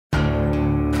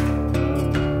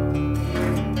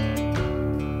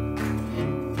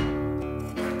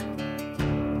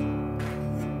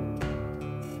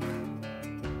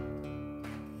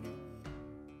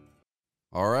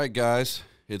All right, guys,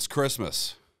 it's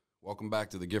Christmas. Welcome back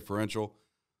to the Giftferential.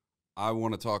 I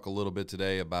want to talk a little bit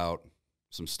today about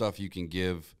some stuff you can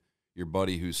give your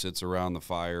buddy who sits around the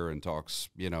fire and talks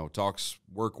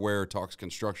workwear, talks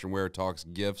construction wear, talks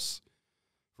gifts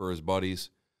for his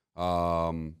buddies,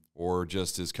 or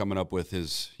just is coming up with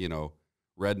his,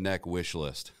 redneck wish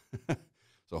list.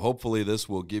 So hopefully this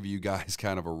will give you guys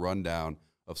kind of a rundown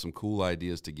of some cool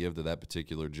ideas to give to that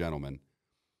particular gentleman.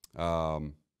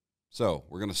 So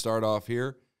we're going to start off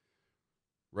here.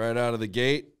 Right out of the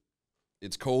gate,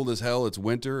 it's cold as hell, it's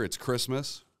winter, it's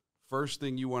Christmas. First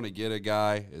thing you want to get a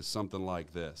guy is something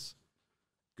like this.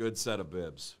 Good set of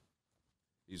bibs.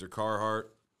 These are Carhartt.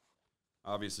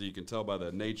 Obviously, you can tell by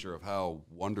the nature of how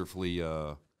wonderfully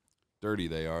dirty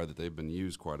they are that they've been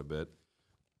used quite a bit.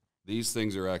 These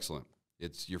things are excellent.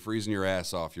 You're freezing your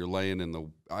ass off. You're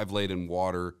laying I've laid in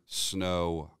water,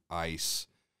 snow, ice,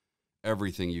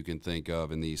 everything you can think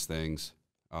of in these things.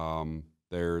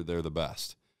 They're the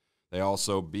best. They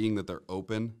also, being that they're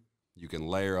open, you can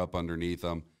layer up underneath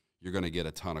them. You're going to get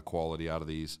a ton of quality out of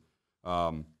these.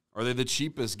 Are they the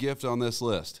cheapest gift on this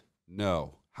list?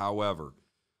 No. However,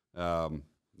 not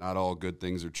all good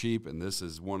things are cheap, and this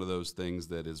is one of those things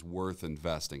that is worth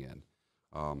investing in.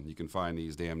 You can find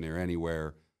these damn near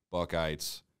anywhere,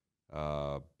 Buckeyes,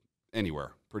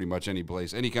 anywhere, pretty much any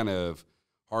place, any kind of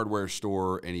hardware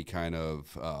store, any kind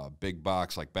of big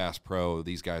box like Bass Pro.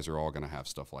 These guys are all going to have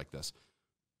stuff like this.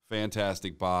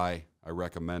 Fantastic buy. I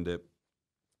recommend it.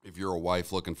 If you're a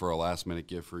wife looking for a last-minute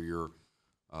gift for your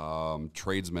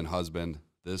tradesman husband,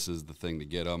 this is the thing to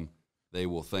get them. They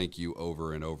will thank you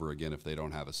over and over again if they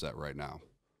don't have a set right now.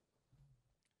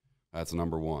 That's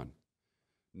number one.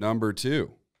 Number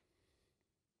two,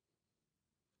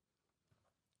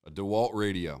 a DeWalt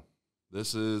radio.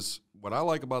 This is what I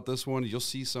like about this one. You'll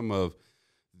see some of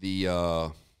the,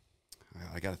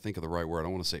 I got to think of the right word. I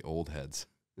don't want to say old heads.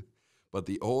 But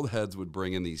the old heads would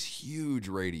bring in these huge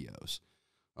radios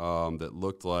that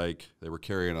looked like they were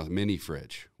carrying a mini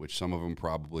fridge, which some of them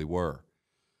probably were.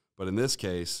 But in this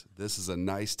case, this is a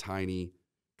nice, tiny,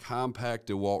 compact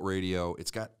DeWalt radio.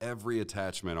 It's got every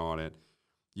attachment on it.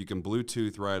 You can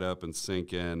Bluetooth right up and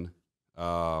sync in.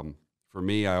 For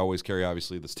me, I always carry,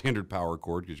 obviously, the standard power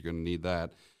cord because you're going to need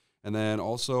that. And then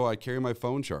also I carry my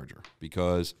phone charger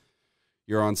because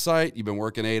you're on site, you've been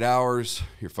working 8 hours,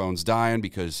 your phone's dying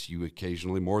because you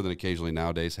occasionally, more than occasionally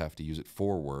nowadays, have to use it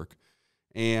for work,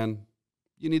 and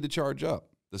you need to charge up.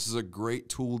 This is a great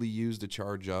tool to use to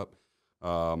charge up.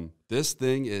 This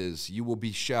thing is, you will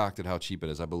be shocked at how cheap it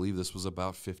is. I believe this was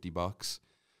about $50.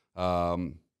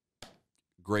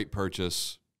 Great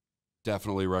purchase.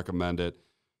 Definitely recommend it.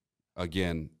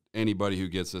 Again, anybody who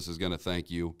gets this is going to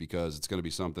thank you because it's going to be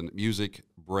something. Music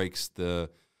breaks the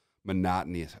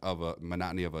monotony of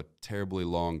a terribly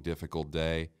long, difficult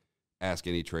day. Ask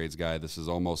any trades guy. This is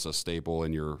almost a staple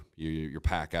in your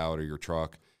pack out or your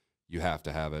truck. You have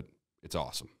to have it. It's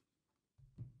awesome.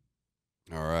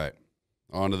 All right,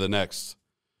 on to the next.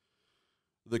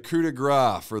 The coup de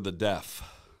grace for the deaf.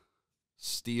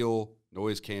 Steel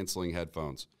noise-canceling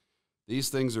headphones. These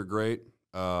things are great.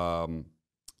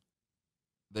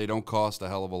 They don't cost a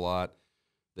hell of a lot.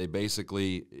 They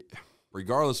basically,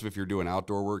 regardless of if you're doing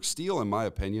outdoor work, Steel, in my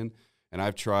opinion, and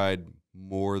I've tried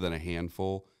more than a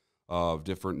handful of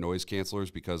different noise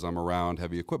cancelers because I'm around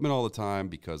heavy equipment all the time,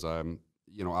 because I'm,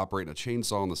 operating a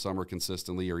chainsaw in the summer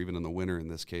consistently, or even in the winter in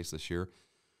this case this year.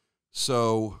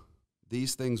 So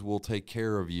these things will take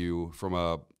care of you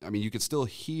you could still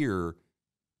hear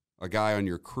a guy on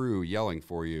your crew yelling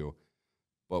for you,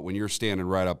 but when you're standing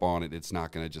right up on it, it's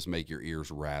not going to just make your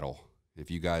ears rattle. If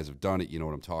you guys have done it, you know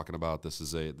what I'm talking about. This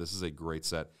is a great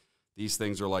set. These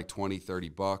things are like $20,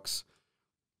 $30,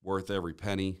 worth every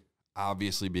penny.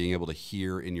 Obviously, being able to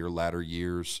hear in your latter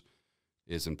years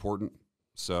is important.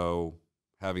 So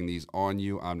having these on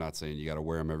you, I'm not saying you got to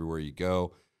wear them everywhere you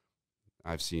go.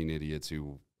 I've seen idiots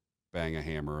who bang a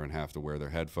hammer and have to wear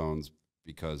their headphones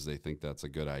because they think that's a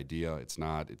good idea. It's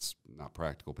not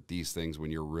practical. But these things, when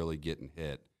you're really getting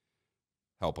hit,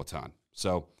 help a ton.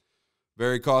 So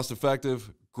very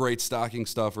cost-effective, great stocking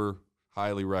stuffer.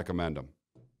 Highly recommend them.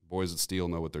 Boys at Steel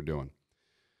know what they're doing.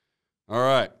 All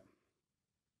right.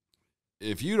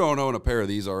 If you don't own a pair of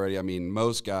these already,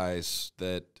 most guys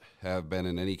that have been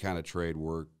in any kind of trade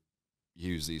work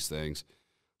use these things.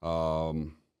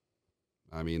 They're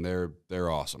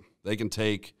awesome. They can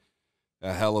take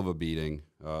a hell of a beating.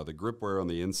 The grip wear on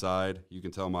the inside, you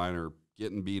can tell mine are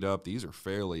getting beat up. These are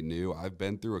fairly new. I've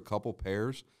been through a couple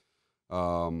pairs,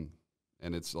 and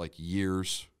it's like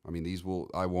years.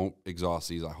 I won't exhaust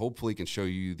these. I hopefully can show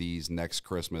you these next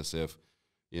Christmas if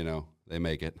you know, they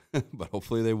make it, but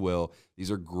hopefully they will.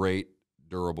 These are great,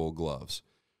 durable gloves.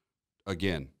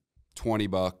 Again,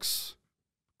 $20,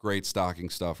 great stocking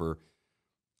stuffer.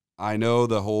 I know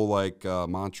the whole like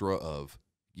mantra of,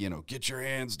 you know, get your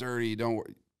hands dirty. Don't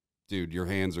worry. Dude, your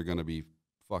hands are going to be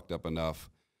fucked up enough.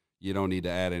 You don't need to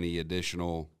add any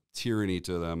additional tyranny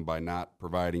to them by not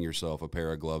providing yourself a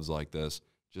pair of gloves like this.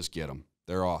 Just get them.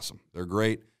 They're awesome. They're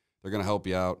great. They're going to help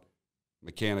you out.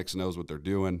 Mechanics knows what they're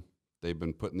doing. They've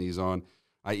been putting these on.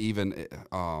 I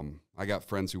got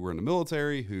friends who were in the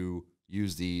military who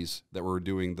used these that were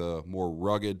doing the more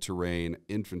rugged terrain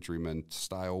infantryman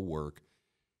style work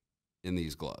in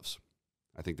these gloves.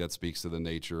 I think that speaks to the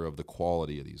nature of the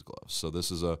quality of these gloves. So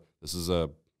this is a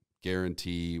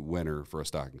guarantee winner for a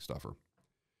stocking stuffer.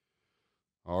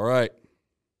 All right.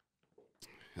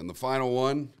 And the final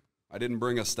one, I didn't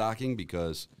bring a stocking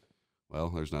because, well,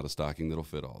 there's not a stocking that'll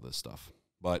fit all this stuff.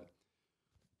 But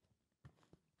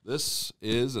this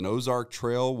is an Ozark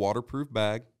Trail waterproof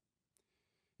bag.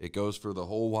 It goes for the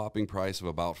whole whopping price of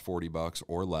about $40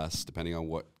 or less, depending on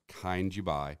what kind you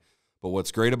buy. But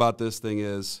what's great about this thing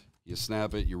is you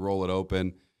snap it, you roll it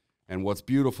open, and what's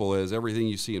beautiful is everything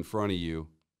you see in front of you,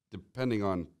 depending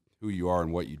on who you are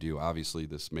and what you do. Obviously,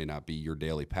 this may not be your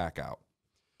daily pack out.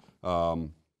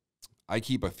 I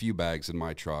keep a few bags in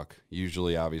my truck,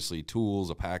 usually obviously tools,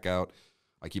 a pack out.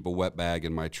 I keep a wet bag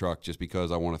in my truck just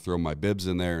because I want to throw my bibs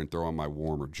in there and throw on my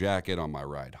warmer jacket on my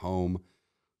ride home.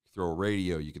 Throw a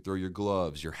radio, you can throw your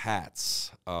gloves, your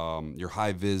hats, your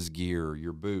high-vis gear,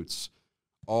 your boots,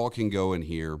 all can go in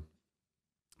here.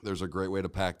 There's a great way to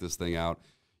pack this thing out.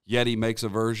 Yeti makes a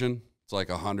version. It's like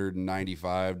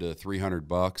 $195 to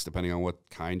 $300, depending on what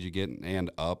kind you get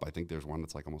and up. I think there's one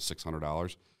that's like almost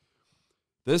 $600.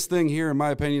 This thing here, in my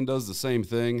opinion, does the same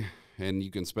thing, and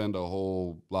you can spend a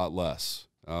whole lot less.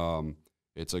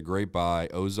 It's a great buy.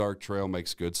 Ozark Trail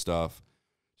makes good stuff.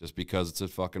 Just because it's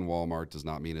at fucking Walmart does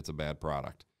not mean it's a bad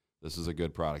product. This is a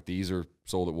good product. These are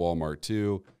sold at Walmart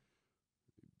too.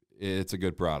 It's a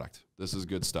good product. This is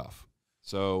good stuff.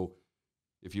 So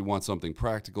if you want something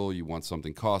practical, you want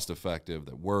something cost-effective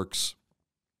that works,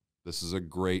 this is a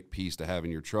great piece to have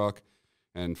in your truck.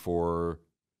 And for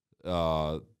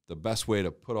the best way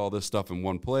to put all this stuff in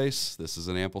one place, this is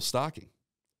an ample stocking.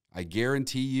 I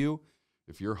guarantee you,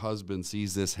 if your husband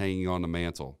sees this hanging on the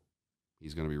mantle,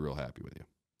 he's going to be real happy with you.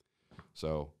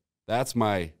 So that's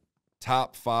my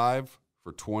top 5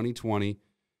 for 2020.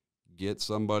 Get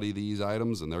somebody these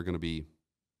items, and they're going to be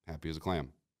happy as a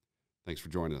clam. Thanks for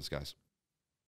joining us, guys.